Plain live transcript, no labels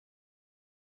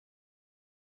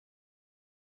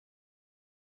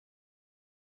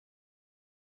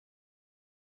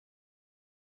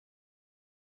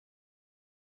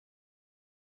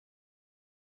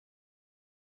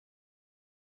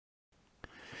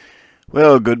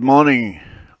Well, good morning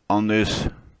on this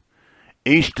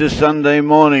Easter Sunday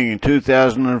morning in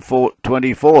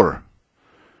 2024.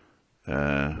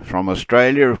 From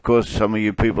Australia, of course, some of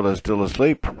you people are still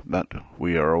asleep, but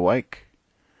we are awake.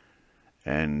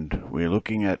 And we're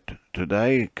looking at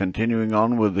today, continuing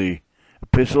on with the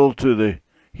epistle to the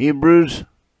Hebrews,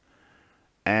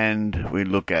 and we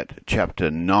look at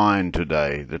chapter 9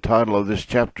 today. The title of this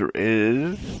chapter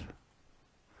is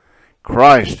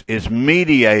Christ is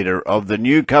Mediator of the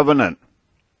New Covenant.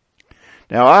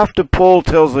 Now, after Paul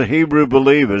tells the Hebrew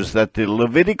believers that the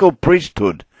Levitical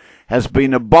priesthood has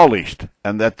been abolished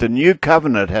and that the new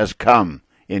covenant has come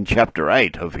in chapter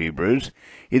 8 of Hebrews,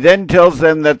 he then tells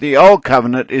them that the old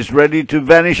covenant is ready to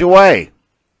vanish away.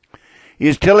 He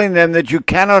is telling them that you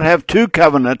cannot have two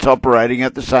covenants operating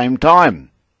at the same time.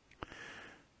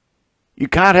 You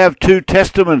can't have two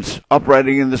testaments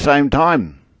operating in the same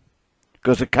time,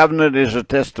 because a covenant is a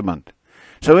testament.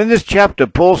 So in this chapter,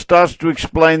 Paul starts to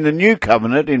explain the new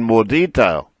covenant in more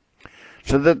detail,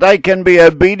 so that they can be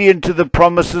obedient to the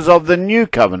promises of the new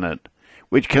covenant,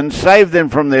 which can save them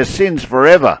from their sins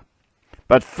forever.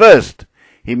 But first,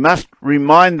 he must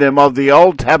remind them of the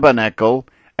old tabernacle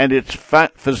and its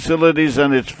facilities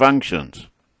and its functions.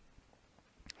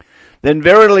 Then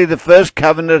verily the first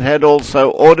covenant had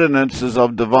also ordinances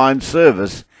of divine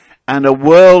service and a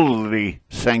worldly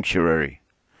sanctuary.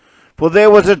 For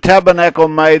there was a tabernacle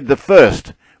made the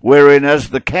first, wherein as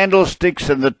the candlesticks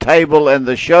and the table and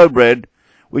the showbread,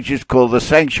 which is called the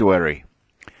sanctuary.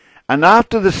 And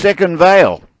after the second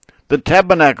veil, the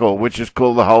tabernacle, which is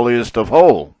called the holiest of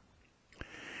all,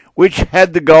 which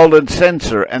had the golden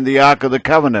censer and the ark of the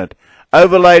covenant,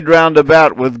 overlaid round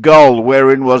about with gold,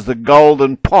 wherein was the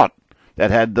golden pot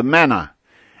that had the manna,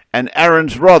 and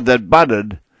Aaron's rod that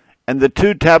budded, and the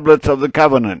 2 tablets of the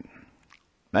covenant,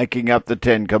 making up the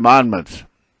 10 commandments.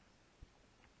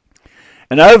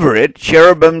 And over it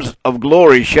cherubims of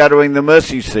glory shadowing the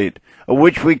mercy seat, of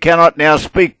which we cannot now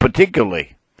speak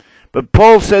particularly. But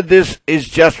Paul said this is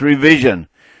just revision,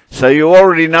 so you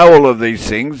already know all of these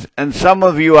things, and some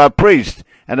of you are priests,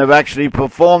 and have actually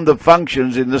performed the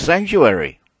functions in the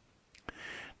sanctuary.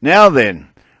 Now then,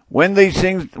 when these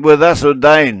things were thus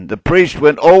ordained, the priest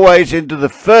went always into the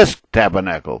first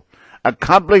tabernacle,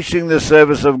 accomplishing the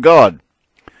service of God.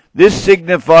 This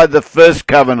signified the first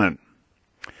covenant.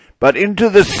 But into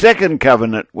the second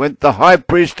covenant went the high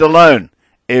priest alone,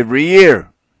 every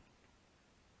year,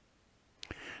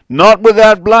 not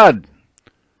without blood,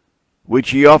 which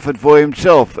he offered for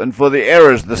himself and for the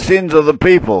errors, the sins of the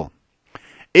people,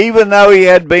 even though he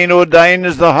had been ordained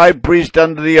as the high priest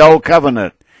under the old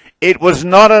covenant. It was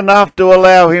not enough to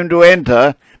allow him to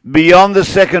enter beyond the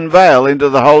second veil into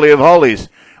the Holy of Holies,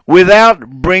 without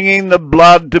bringing the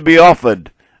blood to be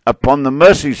offered upon the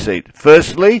mercy seat,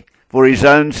 firstly for his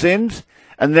own sins,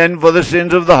 and then for the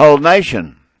sins of the whole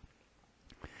nation.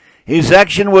 His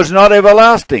action was not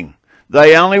everlasting.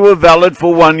 They only were valid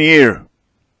for 1 year.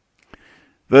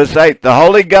 Verse 8, the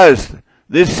Holy Ghost,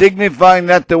 this signifying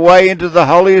that the way into the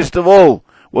holiest of all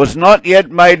was not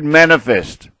yet made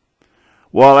manifest,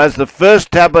 while as the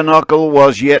first tabernacle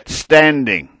was yet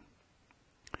standing.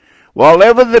 While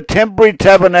ever the temporary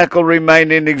tabernacle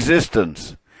remained in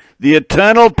existence, the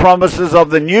eternal promises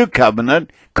of the new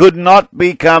covenant could not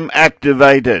become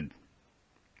activated.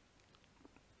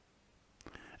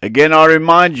 Again, I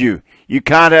remind you, you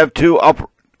can't have two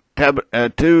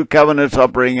covenants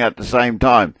operating at the same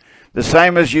time. The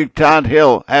same as you can't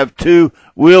have two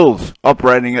wills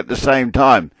operating at the same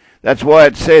time. That's why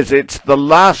it says it's the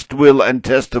last will and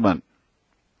testament,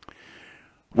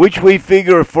 which we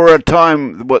figure for a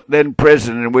time then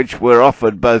present, in which were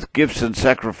offered both gifts and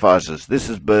sacrifices. This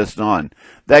is verse 9.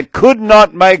 That could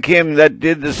not make him that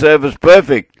did the service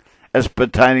perfect, as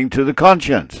pertaining to the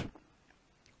conscience.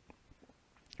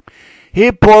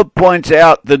 Here Paul points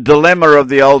out the dilemma of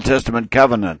the Old Testament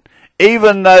covenant.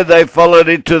 Even though they followed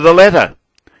it to the letter,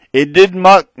 it did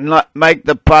not make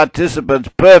the participants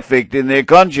perfect in their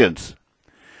conscience.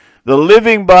 The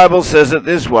Living Bible says it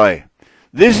this way.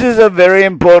 This is a very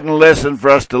important lesson for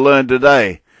us to learn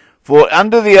today. For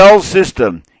under the old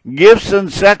system, gifts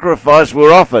and sacrifice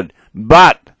were offered,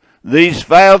 but these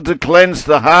failed to cleanse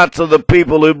the hearts of the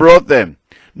people who brought them,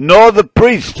 nor the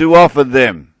priests who offered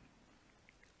them.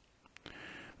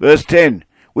 Verse 10,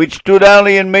 which stood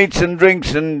only in meats and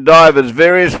drinks and divers,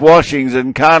 various washings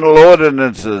and carnal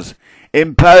ordinances,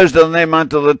 imposed on them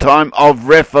until the time of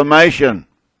Reformation.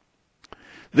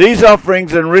 These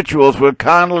offerings and rituals were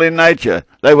carnal in nature.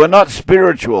 They were not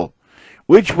spiritual,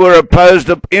 which were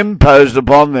imposed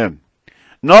upon them,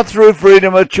 not through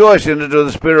freedom of choice into the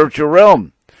spiritual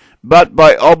realm, but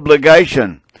by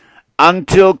obligation,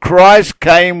 until Christ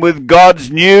came with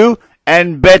God's new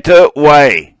and better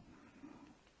way.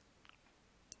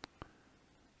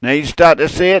 Now you start to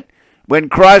see it. When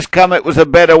Christ came, it was a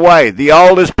better way. The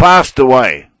old is passed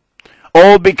away.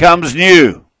 All becomes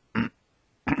new.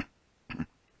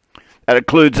 That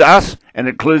includes us, and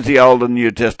includes the Old and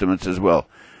New Testaments as well.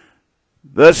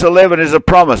 Verse 11 is a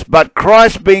promise. But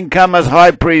Christ being come as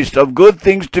high priest of good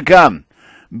things to come,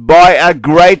 by a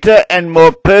greater and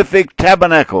more perfect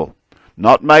tabernacle,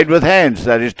 not made with hands,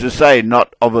 that is to say,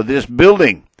 not of this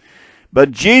building.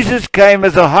 But Jesus came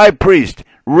as a high priest,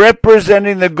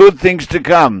 representing the good things to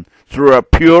come, through a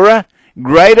purer,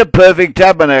 greater perfect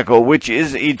tabernacle, which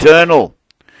is eternal.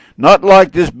 Not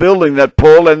like this building that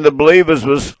Paul and the believers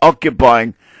was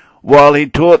occupying while he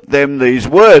taught them these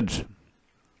words.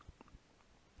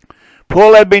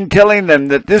 Paul had been telling them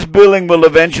that this building will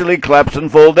eventually collapse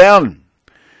and fall down.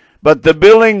 But the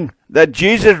building that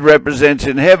Jesus represents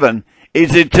in heaven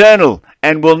is eternal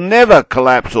and will never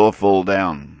collapse or fall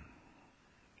down.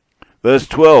 Verse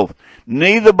 12,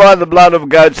 neither by the blood of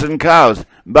goats and calves,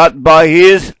 but by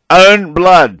his own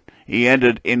blood he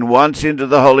entered in once into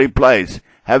the holy place,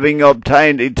 having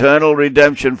obtained eternal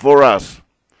redemption for us.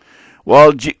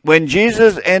 When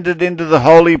Jesus entered into the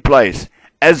holy place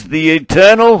as the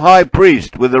eternal high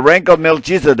priest with the rank of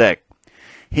Melchizedek,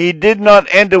 he did not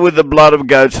enter with the blood of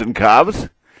goats and calves,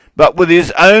 but with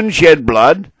his own shed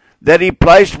blood that he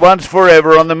placed once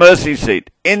forever on the mercy seat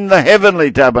in the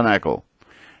heavenly tabernacle,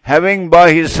 having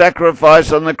by his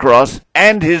sacrifice on the cross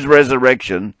and his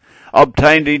resurrection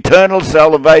obtained eternal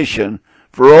salvation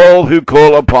for all who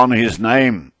call upon his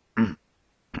name.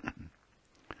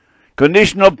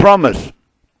 Conditional promise.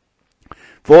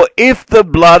 For if the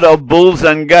blood of bulls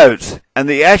and goats and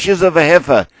the ashes of a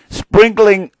heifer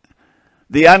sprinkling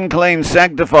the unclean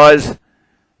sanctifies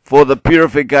for the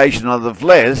purification of the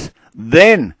flesh,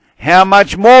 then how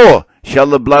much more shall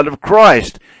the blood of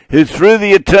Christ, who through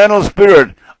the eternal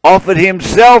Spirit offered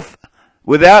himself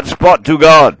without spot to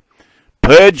God,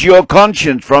 purge your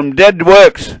conscience from dead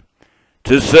works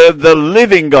to serve the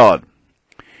living God?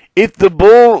 If the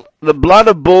blood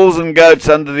of bulls and goats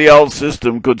under the old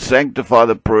system could sanctify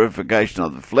the purification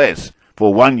of the flesh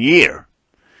for 1 year,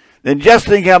 then just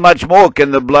think how much more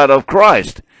can the blood of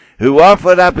Christ, who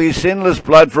offered up his sinless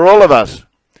blood for all of us,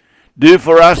 do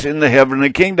for us in the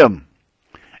heavenly kingdom.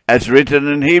 As written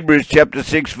in Hebrews chapter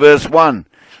 6 verse 1,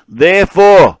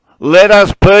 therefore let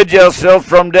us purge ourselves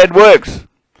from dead works.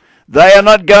 They are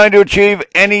not going to achieve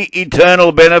any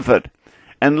eternal benefit.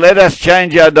 And let us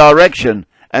change our direction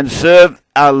and serve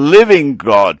our living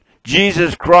God,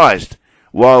 Jesus Christ,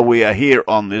 while we are here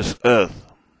on this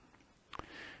earth.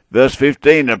 Verse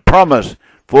 15, a promise,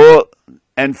 for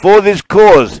this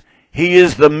cause he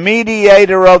is the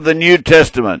mediator of the New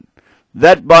Testament,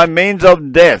 that by means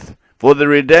of death, for the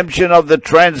redemption of the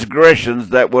transgressions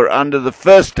that were under the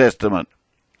first testament,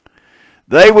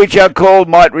 they which are called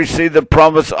might receive the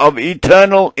promise of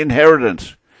eternal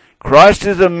inheritance. Christ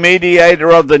is the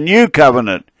mediator of the new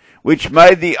covenant, which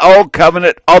made the old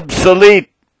covenant obsolete.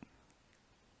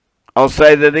 I'll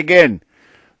say that again.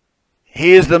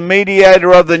 He is the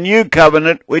mediator of the new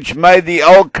covenant, which made the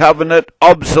old covenant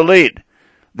obsolete,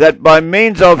 that by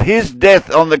means of his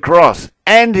death on the cross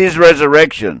and his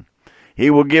resurrection, he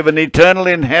will give an eternal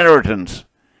inheritance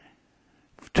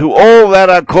to all that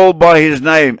are called by his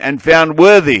name and found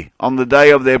worthy on the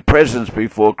day of their presence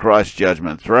before Christ's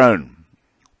judgment throne.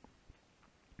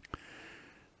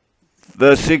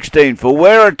 Verse 16, for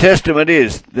where a testament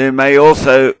is, there may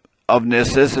also of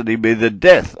necessity be the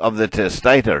death of the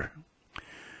testator.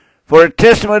 For a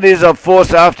testament is of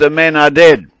force after men are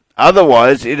dead.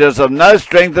 Otherwise it is of no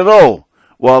strength at all,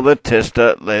 while the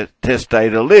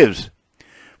testator lives.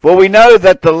 For we know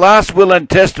that the last will and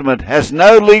testament has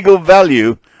no legal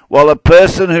value while a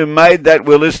person who made that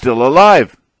will is still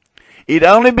alive. It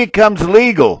only becomes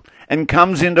legal and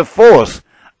comes into force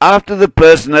after the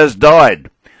person has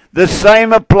died. The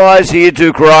same applies here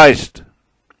to Christ.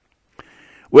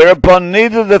 Whereupon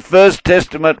neither the first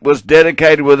testament was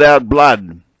dedicated without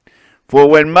blood. For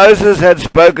when Moses had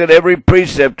spoken every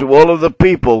precept to all of the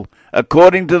people,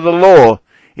 according to the law,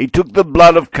 he took the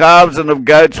blood of calves and of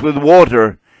goats with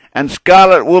water, and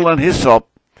scarlet wool and hyssop,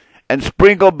 and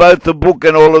sprinkled both the book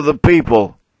and all of the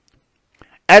people.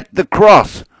 At the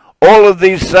cross, all of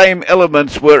these same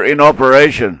elements were in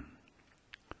operation.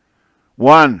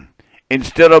 1.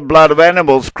 Instead of blood of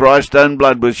animals, Christ's own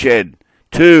blood was shed.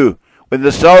 2. When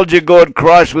the soldier gored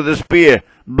Christ with a spear,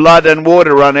 blood and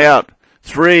water ran out.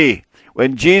 3.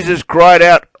 When Jesus cried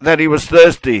out that he was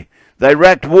thirsty, they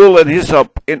wrapped wool and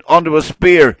hyssop onto a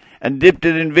spear and dipped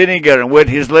it in vinegar and wet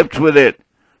his lips with it.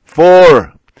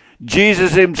 4.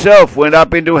 Jesus himself went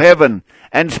up into heaven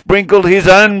and sprinkled his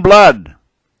own blood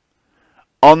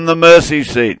on the mercy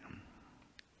seat.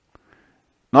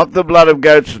 Not the blood of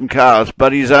goats and calves,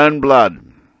 but his own blood.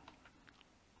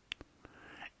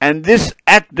 And this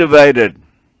activated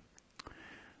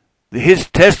his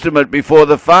testament before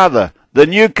the Father, the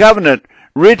new covenant,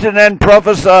 written and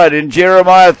prophesied in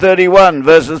Jeremiah 31,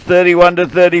 verses 31 to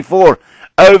 34,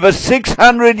 over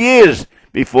 600 years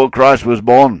before Christ was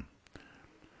born.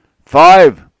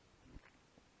 5.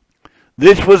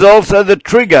 This was also the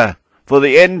trigger for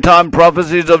the end-time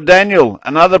prophecies of Daniel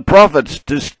and other prophets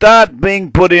to start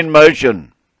being put in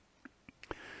motion.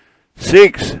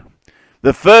 6.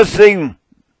 The first thing,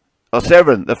 or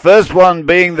 7, the first one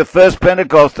being the first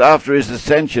Pentecost after his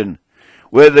ascension,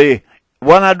 where the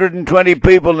 120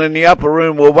 people in the upper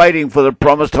room were waiting for the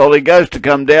promised Holy Ghost to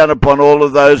come down upon all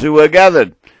of those who were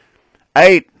gathered.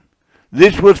 8.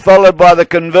 This was followed by the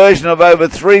conversion of over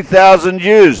 3,000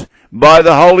 Jews by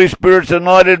the Holy Spirit's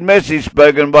anointed message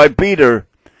spoken by Peter,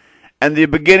 and the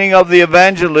beginning of the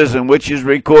evangelism which is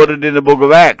recorded in the book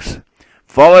of Acts,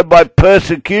 followed by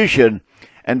persecution,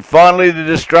 and finally the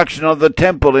destruction of the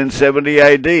temple in 70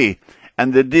 AD,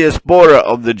 and the diaspora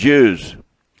of the Jews.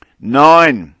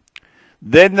 9.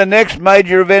 Then the next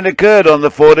major event occurred on the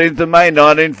 14th of May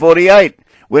 1948,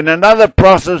 when another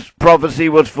prophecy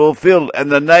was fulfilled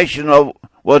and the nation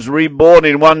was reborn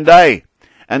in one day.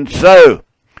 And so,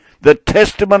 the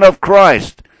testament of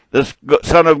Christ, the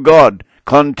Son of God,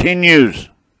 continues.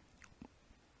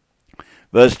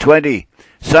 Verse 20,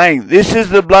 saying, This is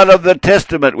the blood of the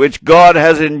testament which God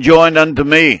has enjoined unto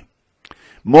me.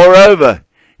 Moreover,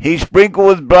 he sprinkled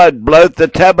with blood both the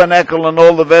tabernacle and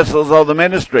all the vessels of the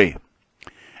ministry.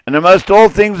 And almost all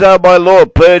things are by law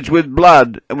purged with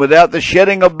blood, and without the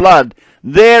shedding of blood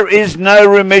there is no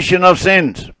remission of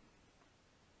sins.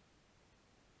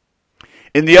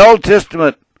 In the Old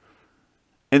Testament,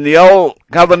 in the Old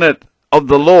Covenant of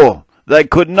the law, there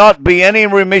could not be any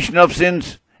remission of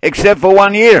sins except for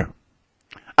 1 year,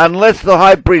 unless the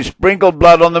high priest sprinkled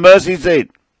blood on the mercy seat.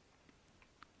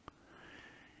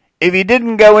 If he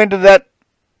didn't go into that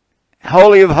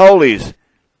Holy of Holies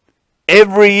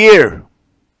every year,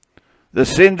 the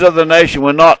sins of the nation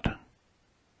were not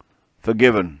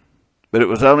forgiven, but it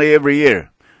was only every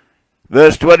year.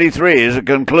 Verse 23 is a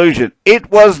conclusion. It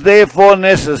was therefore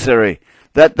necessary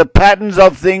that the patterns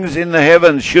of things in the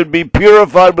heavens should be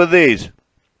purified with these.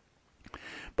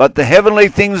 But the heavenly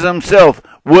things themselves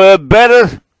were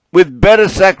better, with better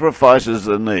sacrifices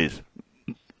than these.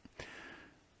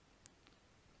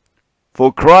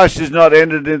 For Christ is not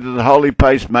entered into the holy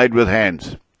place made with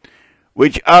hands,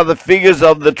 which are the figures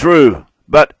of the true,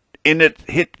 but in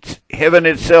heaven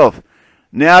itself,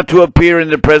 now to appear in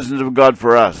the presence of God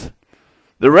for us.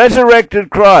 The resurrected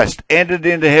Christ entered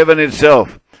into heaven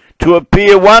itself, to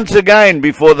appear once again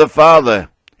before the Father,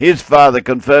 his Father,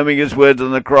 confirming his words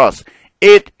on the cross.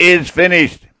 It is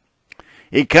finished.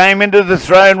 He came into the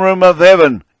throne room of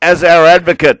heaven as our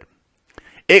advocate.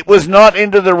 It was not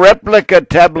into the replica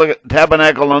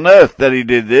tabernacle on earth that he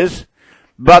did this,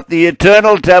 but the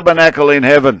eternal tabernacle in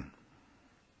heaven.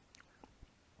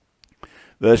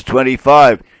 Verse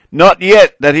 25, not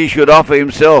yet that he should offer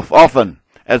himself often,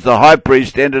 as the high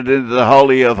priest entered into the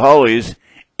Holy of Holies,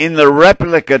 in the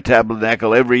replica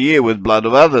tabernacle every year with blood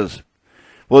of others.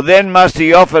 For then must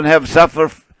he often have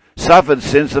suffered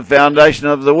since the foundation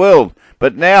of the world.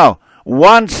 But now,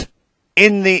 once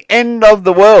in the end of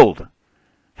the world,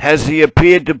 has he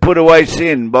appeared to put away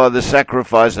sin by the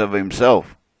sacrifice of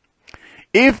himself.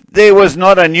 If there was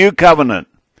not a new covenant,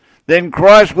 then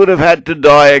Christ would have had to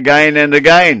die again and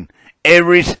again,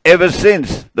 ever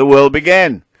since the world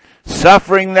began,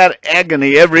 suffering that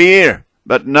agony every year.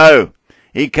 But no,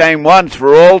 he came once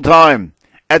for all time,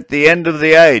 at the end of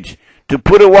the age, to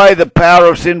put away the power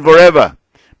of sin forever,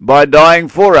 by dying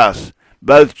for us,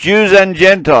 both Jews and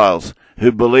Gentiles,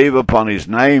 who believe upon his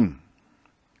name.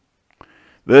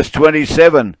 Verse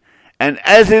 27, and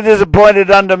as it is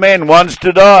appointed unto men once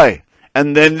to die,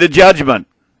 and then the judgment,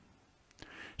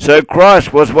 so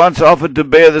Christ was once offered to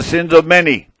bear the sins of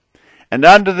many, and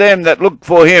unto them that look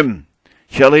for him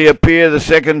shall he appear the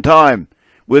second time,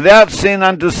 without sin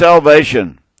unto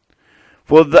salvation.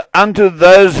 For unto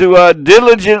those who are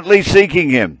diligently seeking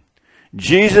him,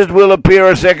 Jesus will appear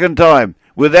a second time,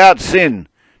 without sin,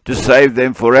 to save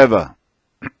them forever.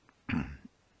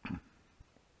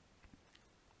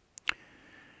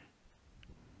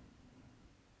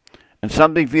 And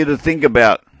something for you to think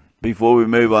about before we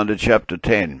move on to chapter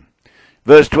 10.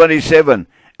 Verse 27,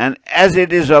 and as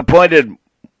it is appointed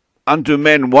unto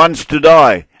men once to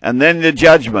die, and then the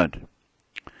judgment,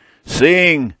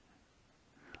 seeing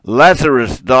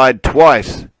Lazarus died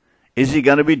twice. Is he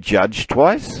going to be judged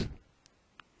twice?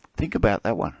 Think about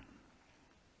that one.